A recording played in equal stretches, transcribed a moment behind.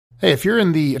Hey, if you're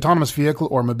in the autonomous vehicle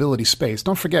or mobility space,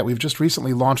 don't forget we've just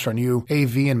recently launched our new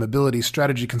AV and mobility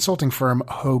strategy consulting firm,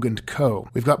 Hogue & Co.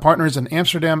 We've got partners in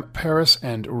Amsterdam, Paris,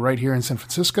 and right here in San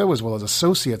Francisco, as well as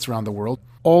associates around the world.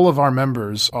 All of our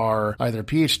members are either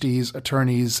PhDs,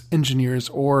 attorneys, engineers,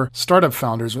 or startup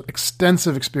founders with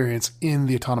extensive experience in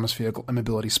the autonomous vehicle and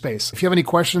mobility space. If you have any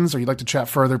questions or you'd like to chat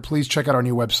further, please check out our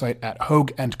new website at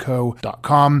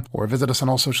hogueandco.com or visit us on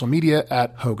all social media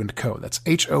at Hogue & Co. That's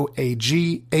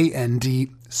HOAGANDCO.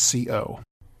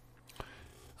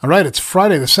 All right, it's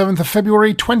Friday, the 7th of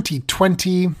February,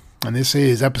 2020. And this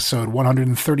is episode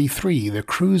 133, the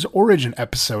Cruise Origin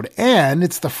episode, and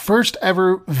it's the first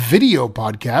ever video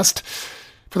podcast.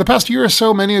 For the past year or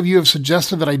so, many of you have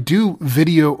suggested that I do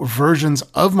video versions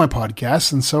of my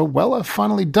podcasts, and so, well, I've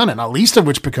finally done it, not least of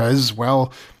which because,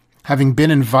 well, having been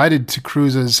invited to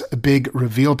Cruise's big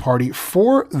reveal party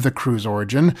for the Cruise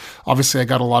Origin, obviously I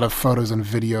got a lot of photos and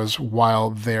videos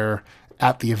while there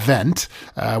at the event,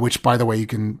 which, by the way, you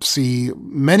can see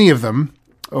many of them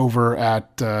over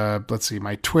at,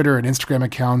 my Twitter and Instagram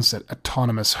accounts at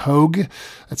Autonomous Hogue.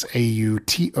 That's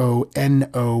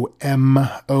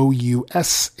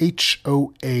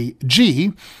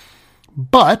AUTONOMOUSHOAG.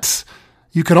 But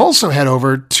you can also head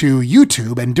over to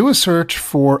YouTube and do a search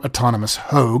for Autonomous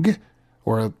Hogue,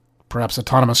 or perhaps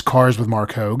Autonomous Cars with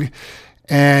Mark Hogue,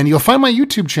 and you'll find my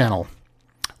YouTube channel.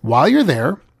 While you're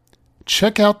there,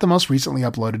 check out the most recently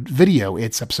uploaded video.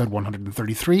 It's episode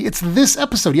 133. It's this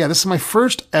episode. Yeah, this is my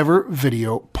first ever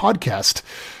video podcast.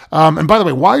 And by the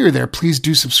way, while you're there, please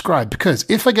do subscribe, because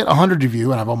if I get 100 of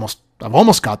you, and I've almost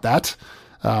got that.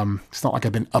 It's not like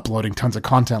I've been uploading tons of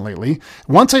content lately.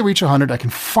 Once I reach 100, I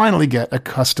can finally get a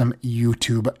custom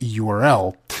YouTube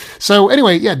URL. So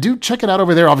anyway, yeah, do check it out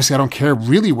over there. Obviously, I don't care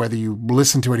really whether you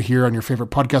listen to it here on your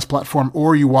favorite podcast platform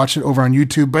or you watch it over on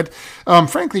YouTube. But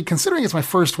frankly, considering it's my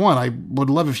first one, I would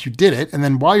love if you did it. And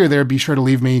then while you're there, be sure to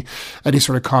leave me any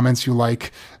sort of comments you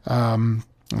like. And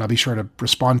I'll be sure to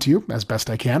respond to you as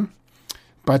best I can.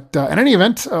 But in any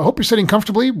event, I hope you're sitting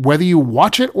comfortably, whether you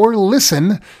watch it or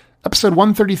listen. Episode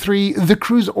 133, The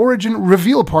Cruise Origin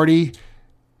Reveal Party.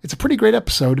 It's a pretty great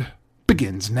episode.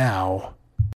 Begins now.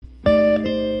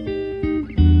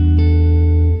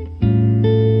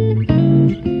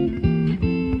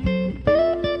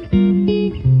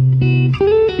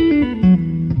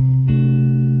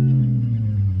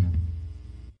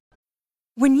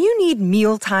 When you need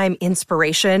mealtime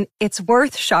inspiration, it's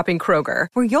worth shopping Kroger,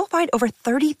 where you'll find over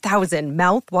 30,000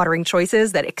 mouth-watering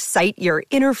choices that excite your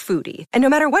inner foodie. And no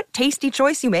matter what tasty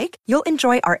choice you make, you'll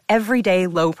enjoy our everyday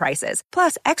low prices,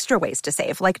 plus extra ways to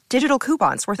save, like digital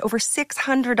coupons worth over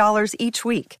 $600 each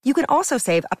week. You can also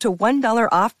save up to $1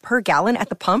 off per gallon at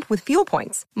the pump with fuel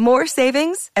points. More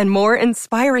savings and more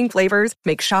inspiring flavors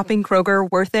make shopping Kroger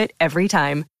worth it every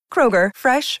time. Kroger,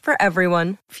 fresh for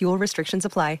everyone. Fuel restrictions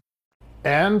apply.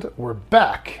 And we're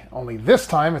back, only this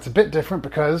time it's a bit different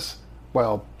because,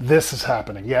 well, this is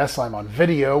happening. Yes, I'm on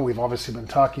video. We've obviously been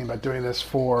talking about doing this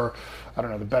for,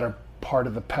 the better part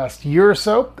of the past year or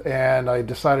so, and I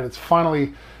decided it's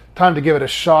finally time to give it a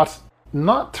shot.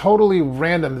 Not totally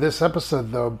random this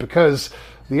episode, though, because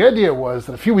the idea was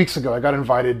that a few weeks ago I got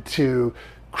invited to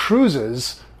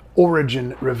Cruise's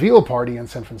Origin reveal party in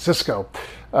San Francisco.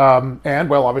 And,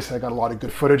 well, obviously I got a lot of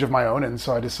good footage of my own, and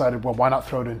so I decided, well, why not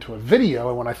throw it into a video?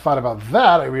 And when I thought about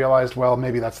that, I realized, well,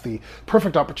 maybe that's the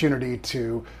perfect opportunity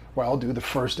to, well, do the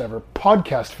first ever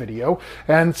podcast video.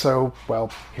 And so,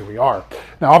 well, here we are.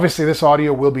 Now, obviously, this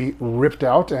audio will be ripped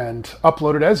out and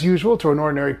uploaded as usual to an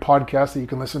ordinary podcast that you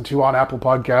can listen to on Apple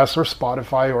Podcasts or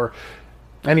Spotify or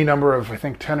any number of, I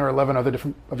think, 10 or 11 other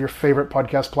different of your favorite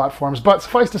podcast platforms. But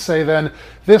suffice to say then,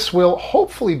 this will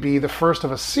hopefully be the first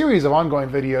of a series of ongoing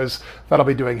videos that I'll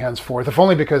be doing henceforth, if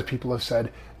only because people have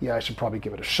said, yeah, I should probably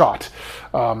give it a shot.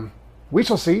 We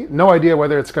shall see. No idea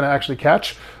whether it's going to actually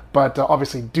catch, but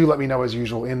obviously do let me know as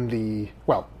usual in the,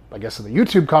 well, I guess in the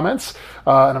YouTube comments.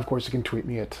 And of course you can tweet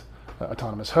me at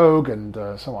Autonomous Hogue and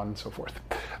so on and so forth.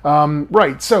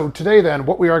 Right, so today then,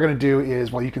 what we are going to do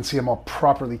is, well, you can see I'm all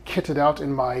properly kitted out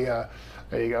in my,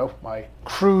 there you go, my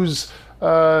cruise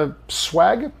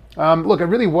swag. Look, it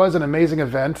really was an amazing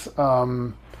event.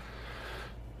 What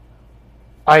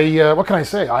can I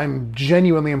say? I'm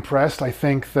genuinely impressed. I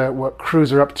think that what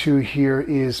Cruise are up to here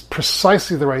is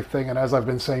precisely the right thing, and as I've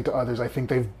been saying to others, I think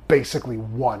they've basically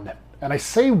won. And I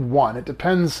say won, it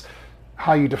depends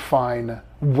how you define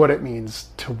what it means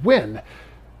to win.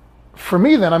 For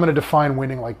me, then, I'm going to define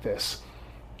winning like this.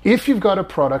 If you've got a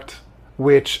product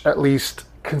which at least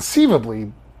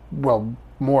conceivably, well,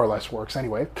 more or less works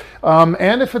anyway,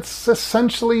 and if it's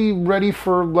essentially ready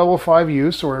for level 5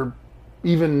 use, or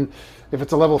even if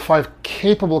it's a level 5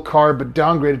 capable car but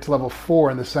downgraded to level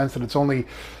 4 in the sense that it's only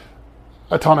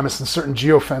autonomous in certain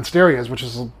geofenced areas, which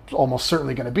is almost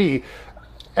certainly going to be,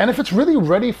 and if it's really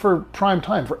ready for prime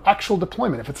time, for actual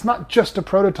deployment, if it's not just a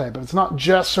prototype, if it's not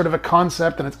just sort of a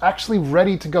concept and it's actually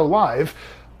ready to go live,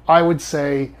 I would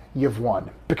say you've won.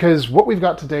 Because what we've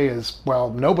got today is,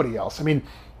 well, nobody else. I mean,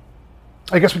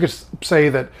 I guess we could say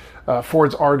that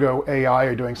Ford's Argo AI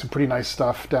are doing some pretty nice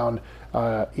stuff down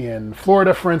in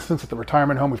Florida, for instance, at the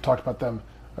retirement home. We've talked about them,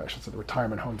 I should say the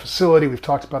retirement home facility. We've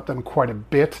talked about them quite a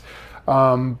bit.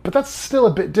 But that's still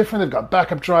a bit different. They've got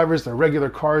backup drivers. They're regular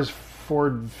cars,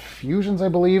 Ford Fusions, I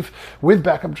believe, with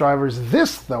backup drivers.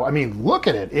 This, though, I mean, look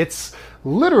at it. It's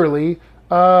literally,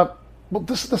 well,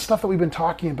 this is the stuff that we've been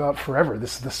talking about forever.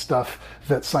 This is the stuff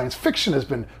that science fiction has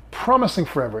been promising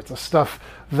forever. It's the stuff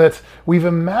that we've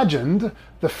imagined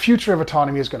the future of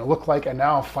autonomy is going to look like, and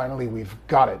now finally we've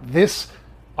got it. This,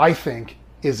 I think,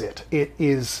 is it. It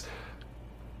is,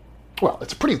 well,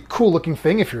 it's a pretty cool looking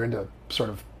thing if you're into sort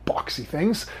of boxy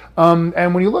things.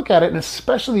 And when you look at it, and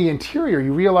especially the interior,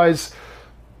 you realize,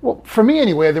 well, for me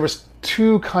anyway, there was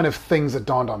two kind of things that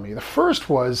dawned on me. The first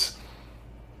was,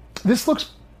 this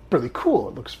looks really cool.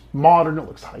 It looks modern, it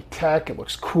looks high tech, it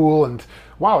looks cool, and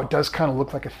wow, it does kind of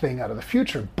look like a thing out of the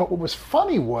future. But what was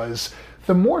funny was,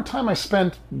 the more time I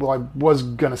spent, well, I was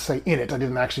gonna say in it, I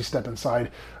didn't actually step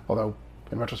inside, although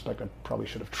in retrospect I probably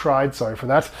should have tried, sorry for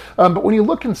that. But when you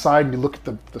look inside and you look at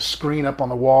the screen up on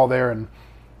the wall there, and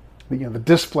the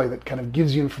display that kind of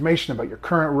gives you information about your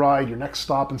current ride, your next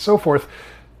stop, and so forth,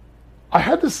 I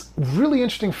had this really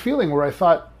interesting feeling where I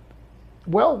thought,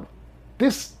 well,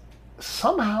 this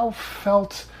somehow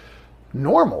felt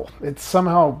normal. It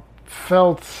somehow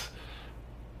felt,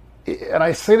 and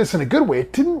I say this in a good way,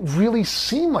 it didn't really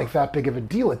seem like that big of a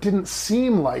deal. It didn't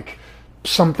seem like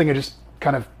something that just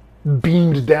kind of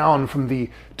beamed down from the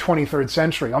 23rd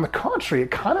century. On the contrary,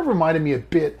 it kind of reminded me a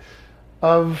bit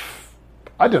of,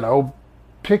 I don't know,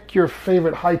 pick your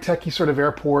favorite high-techy sort of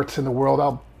airport in the world.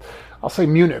 I'll say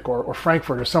Munich or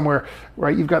Frankfurt or somewhere,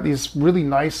 right? You've got these really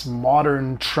nice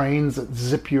modern trains that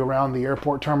zip you around the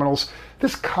airport terminals.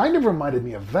 This kind of reminded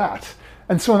me of that.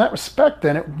 And so in that respect,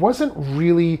 then, it wasn't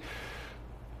really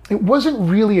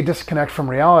a disconnect from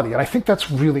reality. And I think that's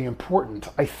really important.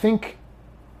 I think,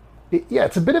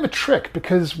 it's a bit of a trick,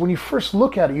 because when you first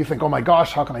look at it, you think, oh my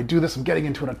gosh, how can I do this? I'm getting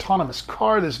into an autonomous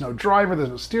car. There's no driver. There's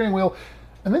no steering wheel.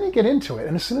 And then you get into it.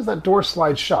 And as soon as that door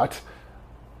slides shut,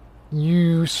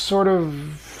 you sort of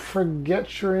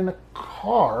forget you're in a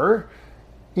car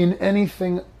in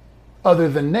anything other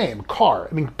than name, car.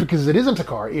 I mean, because it isn't a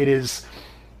car. It's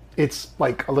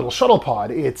like a little shuttle pod.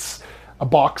 It's a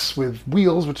box with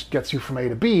wheels, which gets you from A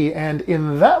to B. And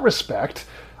in that respect,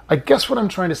 I guess what I'm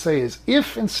trying to say is,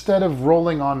 if instead of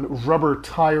rolling on rubber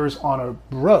tires on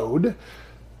a road,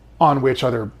 on which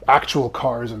other actual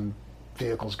cars and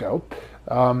vehicles go,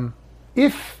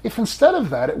 if instead of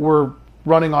that it were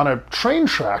running on a train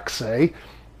track, say,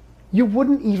 you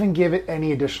wouldn't even give it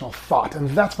any additional thought. And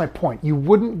that's my point. You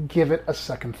wouldn't give it a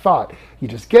second thought. You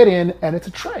just get in and it's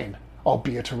a train,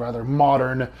 albeit a rather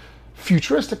modern,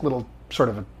 futuristic little sort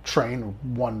of a train,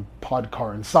 one pod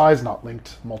car in size, not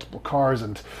linked multiple cars,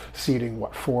 and seating,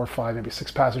 4, 5, maybe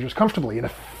 6 passengers comfortably. In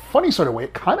a funny sort of way,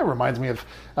 it kind of reminds me of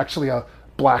actually a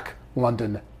black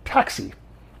London taxi.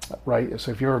 Right,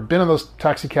 so if you've ever been in those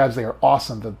taxi cabs, they are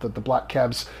awesome. The black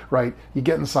cabs, right? You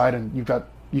get inside and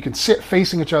you can sit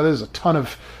facing each other. There's a ton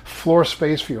of floor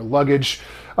space for your luggage.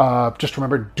 Just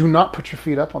remember, do not put your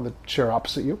feet up on the chair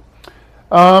opposite you.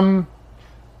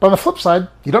 But on the flip side,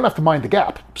 you don't have to mind the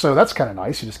gap, so that's kind of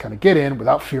nice. You just kind of get in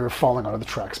without fear of falling onto the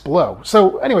tracks below.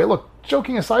 So anyway, look,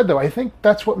 joking aside, though, I think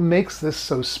that's what makes this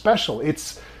so special.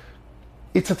 It's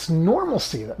its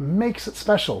normalcy that makes it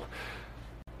special.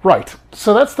 Right,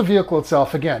 so that's the vehicle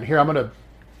itself. Again, here I'm going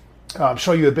to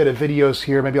show you a bit of videos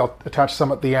here. Maybe I'll attach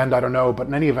some at the end, I don't know. But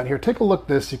in any event, here, take a look at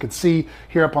this. You can see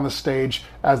here up on the stage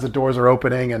as the doors are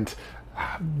opening, and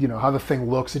how the thing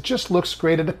looks. It just looks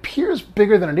great. It appears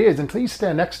bigger than it is until you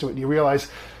stand next to it and you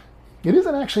realize it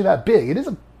isn't actually that big. It is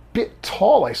a bit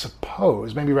tall, I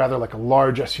suppose, maybe rather like a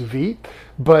large SUV,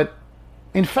 but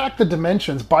in fact, the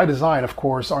dimensions, by design, of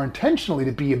course, are intentionally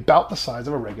to be about the size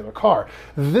of a regular car.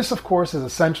 This, of course, is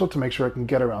essential to make sure it can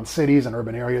get around cities and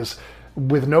urban areas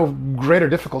with no greater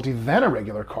difficulty than a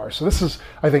regular car. So this is,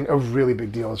 I think, a really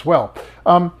big deal as well.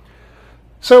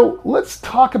 So let's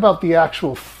talk about the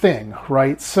actual thing,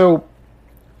 right? So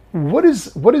what is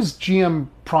GM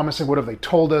promising? What have they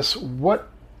told us? When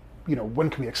can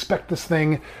we expect this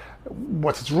thing?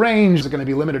 What's its range? Is it going to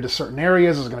be limited to certain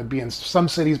areas? Is it going to be in some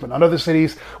cities but not other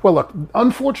cities? Well, look,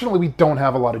 unfortunately, we don't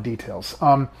have a lot of details.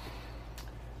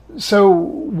 So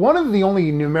one of the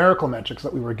only numerical metrics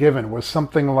that we were given was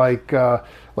something like,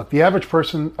 look, the average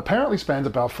person apparently spends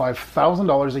about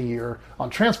 $5,000 a year on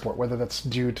transport, whether that's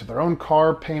due to their own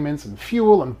car payments and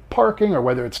fuel and parking, or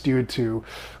whether it's due to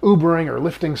Ubering or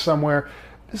lifting somewhere.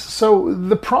 So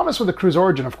the promise with the Cruise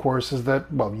Origin, of course, is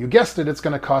that, well, you guessed it, it's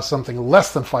going to cost something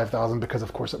less than $5,000 because,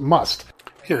 of course, it must.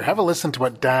 Here, have a listen to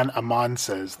what Dan Amman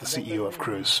says, the CEO of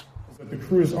Cruise. The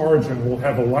Cruise Origin will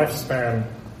have a lifespan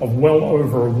of well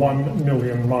over 1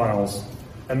 million miles,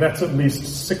 and that's at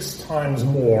least 6 times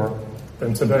more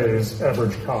than today's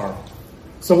average car.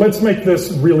 So let's make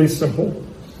this really simple.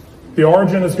 The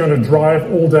Origin is going to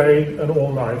drive all day and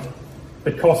all night.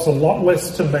 It costs a lot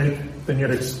less to make than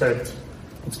you'd expect.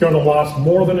 It's going to last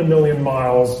more than 1 million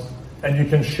miles, and you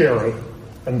can share it.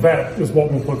 And that is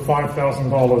what will put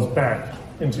 $5,000 back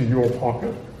into your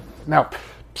pocket. Now,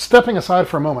 stepping aside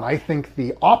for a moment, I think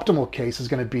the optimal case is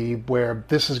going to be where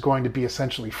this is going to be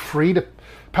essentially free to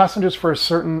passengers for a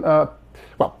certain,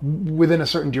 within a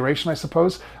certain duration, I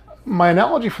suppose. My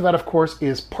analogy for that, of course,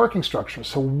 is parking structure.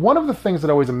 So one of the things that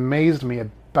always amazed me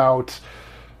about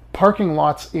parking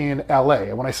lots in LA,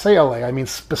 and when I say LA, I mean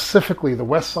specifically the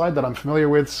west side that I'm familiar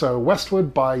with, so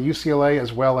Westwood by UCLA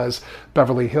as well as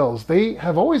Beverly Hills, they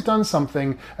have always done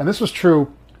something, and this was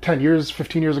true 10 years,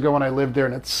 15 years ago when I lived there,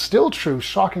 and it's still true,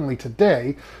 shockingly,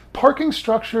 today. Parking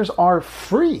structures are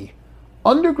free.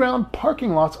 Underground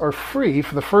parking lots are free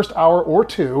for the first hour or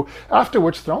two, after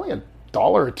which they're only $1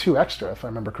 or $2 extra, if I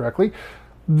remember correctly.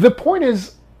 The point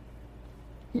is,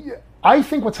 I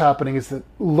think what's happening is that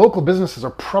local businesses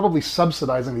are probably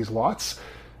subsidizing these lots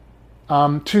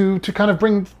to kind of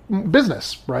bring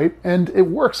business, right? And it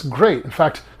works great. In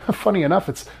fact, funny enough,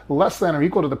 it's less than or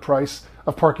equal to the price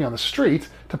of parking on the street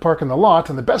to park in the lot,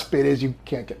 and the best bit is you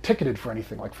can't get ticketed for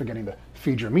anything, like forgetting to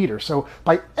feed your meter. So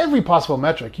by every possible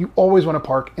metric, you always want to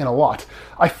park in a lot.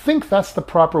 I think that's the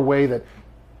proper way that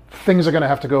things are going to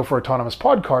have to go for autonomous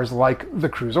pod cars like the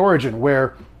Cruise Origin,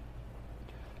 where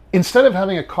instead of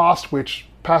having a cost which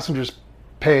passengers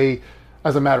pay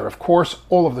as a matter of course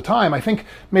all of the time, I think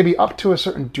maybe up to a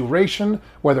certain duration,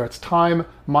 whether it's time,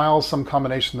 miles, some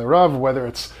combination thereof, whether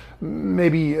it's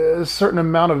maybe a certain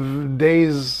amount of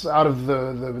days out of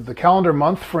the calendar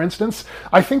month, for instance,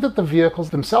 I think that the vehicles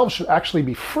themselves should actually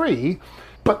be free.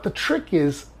 But the trick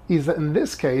is that in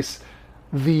this case,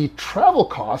 the travel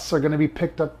costs are going to be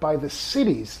picked up by the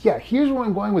cities. Yeah, here's where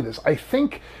I'm going with this. I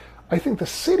think the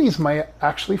cities might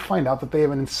actually find out that they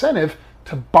have an incentive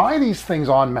to buy these things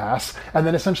en masse and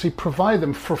then essentially provide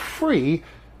them for free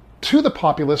to the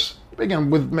populace, again,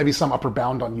 with maybe some upper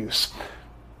bound on use.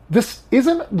 This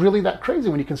isn't really that crazy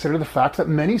when you consider the fact that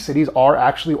many cities are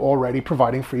actually already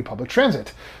providing free public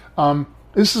transit.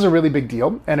 This is a really big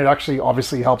deal, and it actually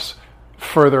obviously helps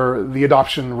further the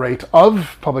adoption rate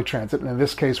of public transit. And in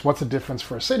this case, what's the difference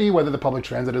for a city, whether the public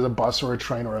transit is a bus or a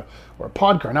train or a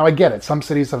pod car? Now, I get it. Some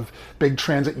cities have big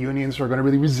transit unions who are going to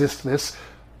really resist this.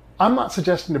 I'm not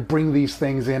suggesting to bring these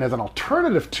things in as an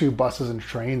alternative to buses and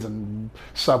trains and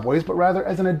subways, but rather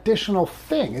as an additional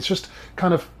thing. It's just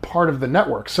kind of part of the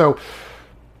network. So,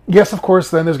 yes, of course,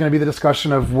 then there's going to be the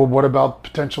discussion of, well, what about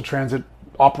potential transit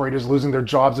operators losing their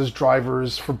jobs as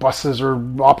drivers for buses or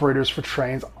operators for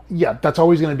trains? Yeah, that's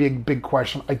always going to be a big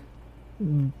question.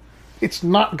 It's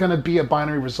not going to be a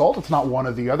binary result. It's not one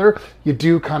or the other. You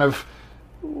do kind of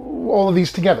all of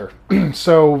these together.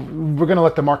 So we're going to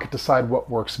let the market decide what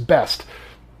works best.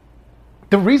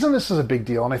 The reason this is a big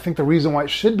deal, and I think the reason why it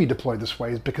should be deployed this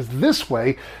way, is because this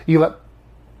way you let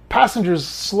passengers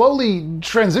slowly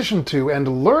transition to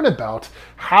and learn about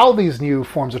how these new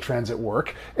forms of transit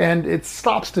work, and it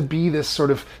stops to be this sort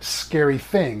of scary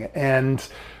thing, and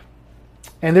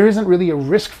there isn't really a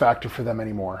risk factor for them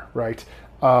anymore, right?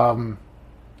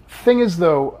 Thing is,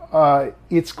 though,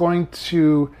 it's going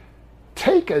to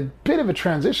take a bit of a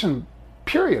transition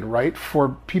period, right,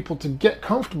 for people to get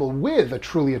comfortable with a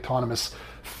truly autonomous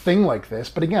thing like this.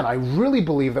 But again, I really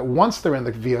believe that once they're in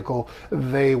the vehicle,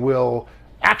 they will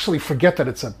actually forget that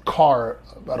it's a car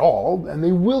at all, and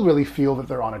they will really feel that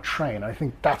they're on a train. I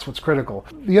think that's what's critical.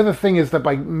 The other thing is that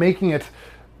by making it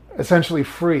essentially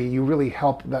free, you really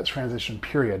help that transition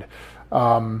period.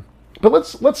 But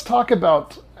let's talk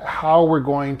about how we're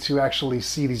going to actually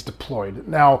see these deployed.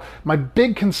 Now, my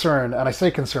big concern, and I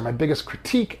say concern, my biggest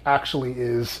critique actually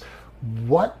is,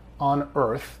 what on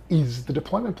earth is the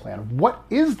deployment plan? What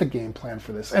is the game plan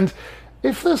for this? And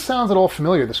if this sounds at all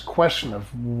familiar, this question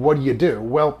of what do you do?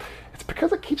 Well, it's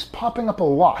because it keeps popping up a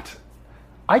lot.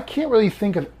 I can't really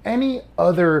think of any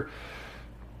other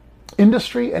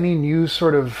industry, any new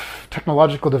sort of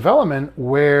technological development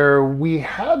where we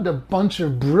had a bunch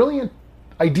of brilliant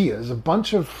ideas, a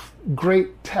bunch of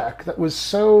great tech that was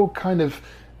so kind of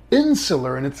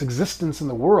insular in its existence in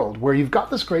the world, where you've got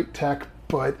this great tech,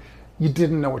 but you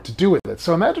didn't know what to do with it.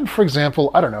 So imagine, for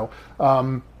example, I don't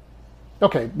know,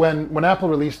 okay, when Apple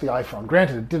released the iPhone,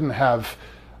 granted, it didn't have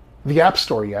the App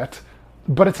Store yet,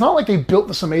 but it's not like they built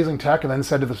this amazing tech and then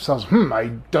said to themselves,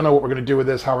 I don't know what we're going to do with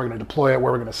this, how we're going to deploy it,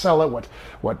 where we're going to sell it,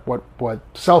 what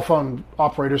cell phone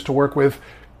operators to work with.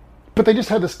 But they just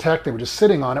had this tech, they were just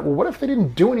sitting on it. Well, what if they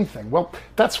didn't do anything? Well,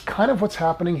 that's kind of what's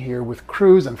happening here with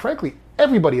Cruise and frankly,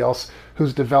 everybody else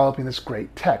who's developing this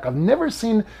great tech. I've never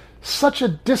seen such a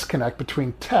disconnect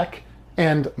between tech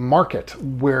and market,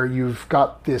 where you've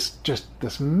got this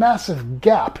massive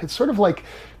gap. It's sort of like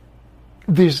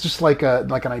there's just like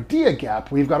an idea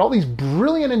gap. We've got all these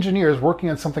brilliant engineers working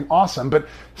on something awesome, but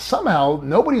somehow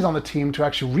nobody's on the team to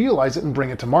actually realize it and bring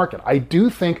it to market. I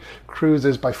do think Cruise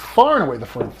is by far and away the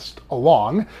furthest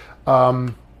along.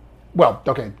 Well,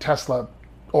 okay, Tesla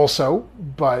also,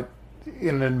 but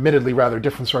in an admittedly rather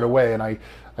different sort of way, and I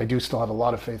do still have a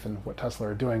lot of faith in what Tesla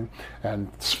are doing.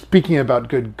 And speaking about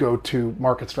good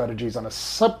go-to-market strategies on a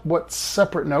somewhat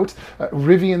separate note,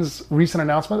 Rivian's recent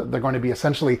announcement that they're going to be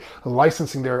essentially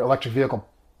licensing their electric vehicle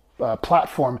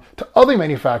platform to other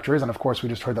manufacturers, and of course we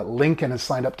just heard that Lincoln has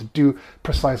signed up to do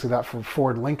precisely that for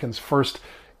Ford Lincoln's first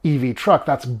EV truck.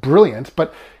 That's brilliant,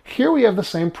 but here we have the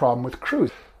same problem with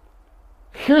Cruise.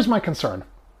 Here's my concern.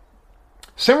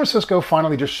 San Francisco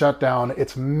finally just shut down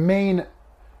its main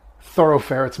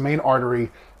thoroughfare, its main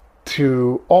artery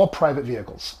to all private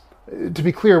vehicles. To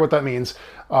be clear what that means,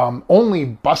 only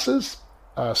buses,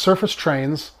 surface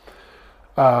trains,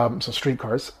 so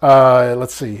streetcars,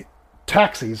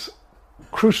 taxis,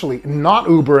 crucially not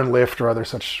Uber and Lyft or other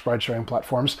such ride-sharing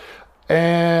platforms,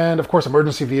 and of course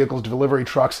emergency vehicles, delivery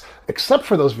trucks, except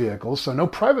for those vehicles. So no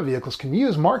private vehicles can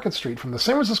use Market Street from the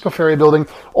San Francisco Ferry Building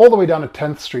all the way down to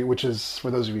 10th Street, which is,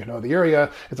 for those of you who know the area,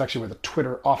 it's actually where the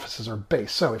Twitter offices are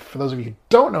based. So for those of you who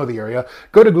don't know the area,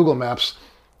 go to Google Maps,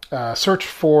 search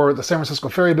for the San Francisco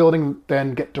Ferry Building,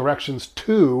 then get directions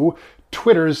to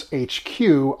Twitter's HQ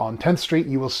on 10th Street.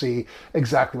 You will see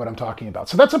exactly what I'm talking about.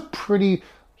 So that's a pretty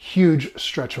huge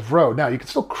stretch of road. Now, you can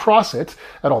still cross it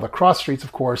at all the cross streets,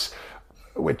 of course,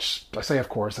 which I say, of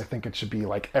course, I think it should be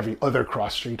like every other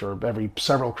cross street or every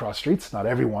several cross streets, not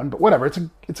every one, but whatever, it's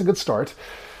a good start.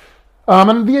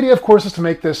 And the idea, of course, is to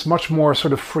make this much more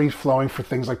sort of free-flowing for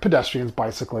things like pedestrians,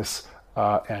 bicyclists,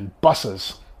 and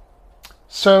buses.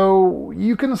 So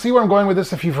you can see where I'm going with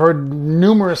this if you've heard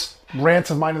numerous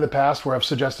rants of mine in the past where I've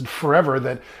suggested forever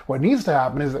that what needs to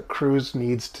happen is that Cruise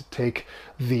needs to take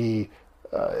the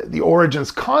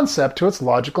Origins concept to its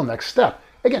logical next step.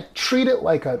 Again, treat it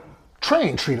like a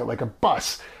train, treat it like a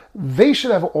bus. They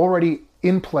should have already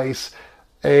in place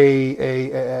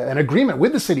an agreement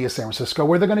with the city of San Francisco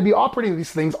where they're going to be operating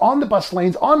these things on the bus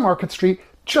lanes on Market Street,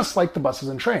 just like the buses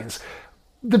and trains.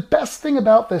 The best thing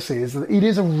about this is that it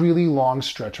is a really long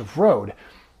stretch of road.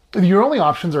 Your only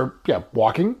options are,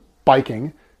 walking,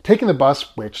 biking, taking the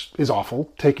bus, which is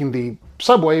awful, taking the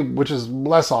subway, which is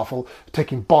less awful,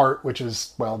 taking BART, which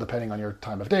is, well, depending on your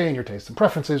time of day and your tastes and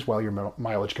preferences, well, your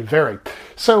mileage could vary.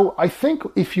 So I think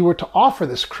if you were to offer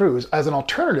this Cruise as an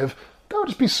alternative, that would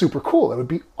just be super cool. It would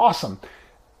be awesome.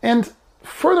 And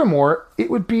furthermore, it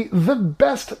would be the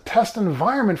best test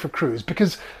environment for Cruise,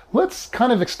 because let's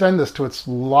kind of extend this to its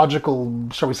logical,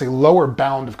 shall we say, lower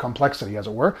bound of complexity, as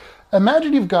it were.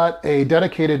 Imagine you've got a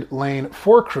dedicated lane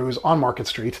for Cruise on Market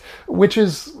Street, which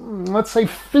is, let's say,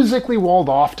 physically walled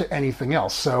off to anything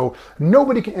else, so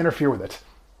nobody can interfere with it.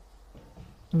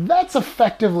 That's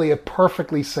effectively a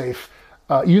perfectly safe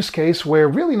use case where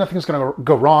really nothing's going to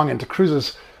go wrong, and to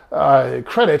Cruise's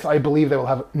credit, I believe they will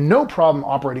have no problem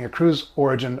operating a Cruise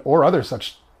Origin or other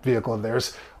such vehicle of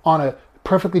theirs on a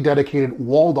perfectly dedicated,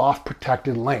 walled-off,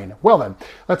 protected lane. Well then,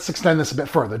 let's extend this a bit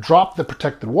further. Drop the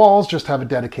protected walls, just have a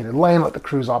dedicated lane, let the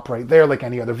Cruise operate there like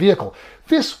any other vehicle.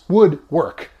 This would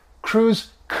work.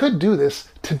 Cruise could do this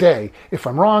today. If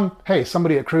I'm wrong, hey,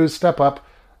 somebody at Cruise, step up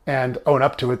and own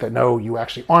up to it that no, you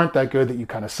actually aren't that good, that you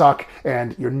kind of suck,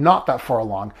 and you're not that far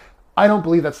along. I don't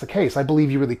believe that's the case. I believe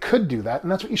you really could do that,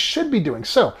 and that's what you should be doing.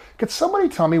 So, could somebody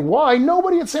tell me why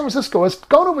nobody in San Francisco has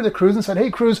gone over to Cruise and said, hey,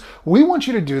 Cruise, we want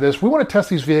you to do this. We want to test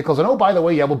these vehicles, and oh, by the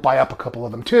way, we'll buy up a couple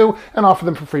of them too and offer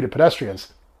them for free to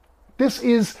pedestrians. This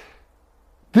is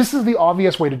the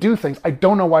obvious way to do things. I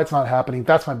don't know why it's not happening.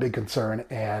 That's my big concern,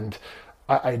 and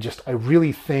I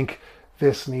really think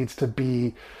this needs to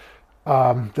be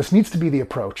the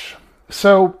approach.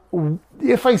 So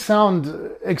if I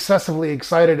sound excessively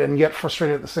excited and yet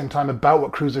frustrated at the same time about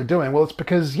what Cruise are doing, well, it's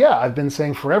because, yeah, I've been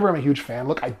saying forever I'm a huge fan.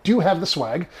 Look, I do have the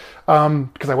swag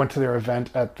because I went to their event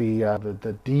at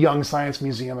the Young Science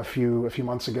Museum a few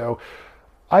months ago.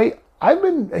 I've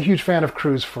been a huge fan of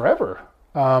Cruise forever.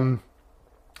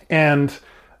 And,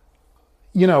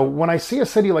 you know, when I see a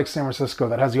city like San Francisco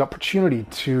that has the opportunity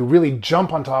to really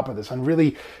jump on top of this and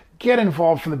really get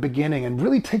involved from the beginning and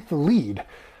really take the lead,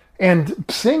 and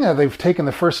seeing how they've taken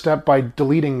the first step by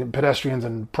deleting pedestrians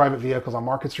and private vehicles on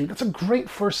Market Street, that's a great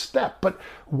first step. But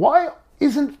why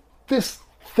isn't this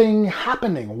thing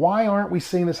happening? Why aren't we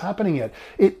seeing this happening yet?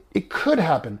 It could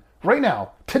happen right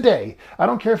now, today. I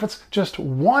don't care if it's just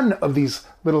one of these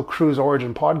little Cruise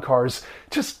Origin pod cars.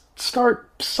 Just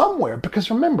start somewhere, because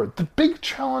remember, the big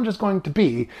challenge is going to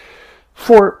be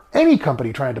for any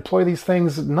company trying to deploy these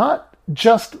things, not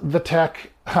just the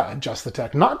tech, not just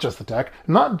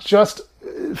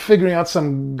figuring out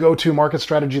some go-to market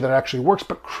strategy that actually works,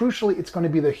 but crucially, it's going to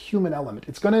be the human element.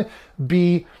 It's going to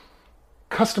be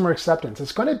customer acceptance.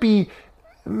 It's going to be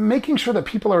making sure that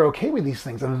people are okay with these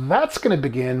things. And that's going to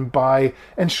begin by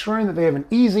ensuring that they have an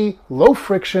easy, low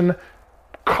friction,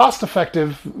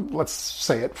 cost-effective, let's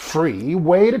say it, free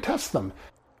way to test them.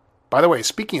 By the way,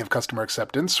 speaking of customer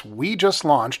acceptance, we just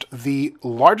launched the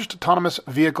largest autonomous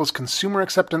vehicles consumer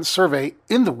acceptance survey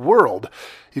in the world.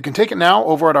 You can take it now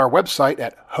over at our website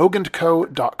at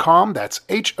hoagandco.com. That's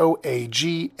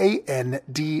HOAGANDCO.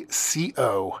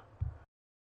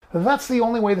 That's the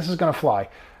only way this is going to fly.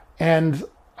 And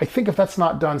I think if that's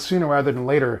not done sooner rather than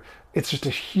later, it's just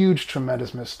a huge,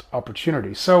 tremendous missed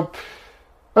opportunity. So,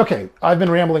 okay, I've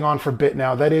been rambling on for a bit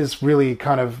now. That is really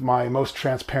kind of my most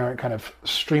transparent kind of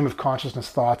stream of consciousness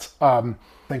thoughts.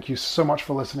 Thank you so much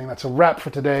for listening. That's a wrap for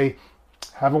today.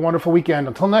 Have a wonderful weekend.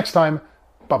 Until next time,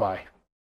 bye-bye.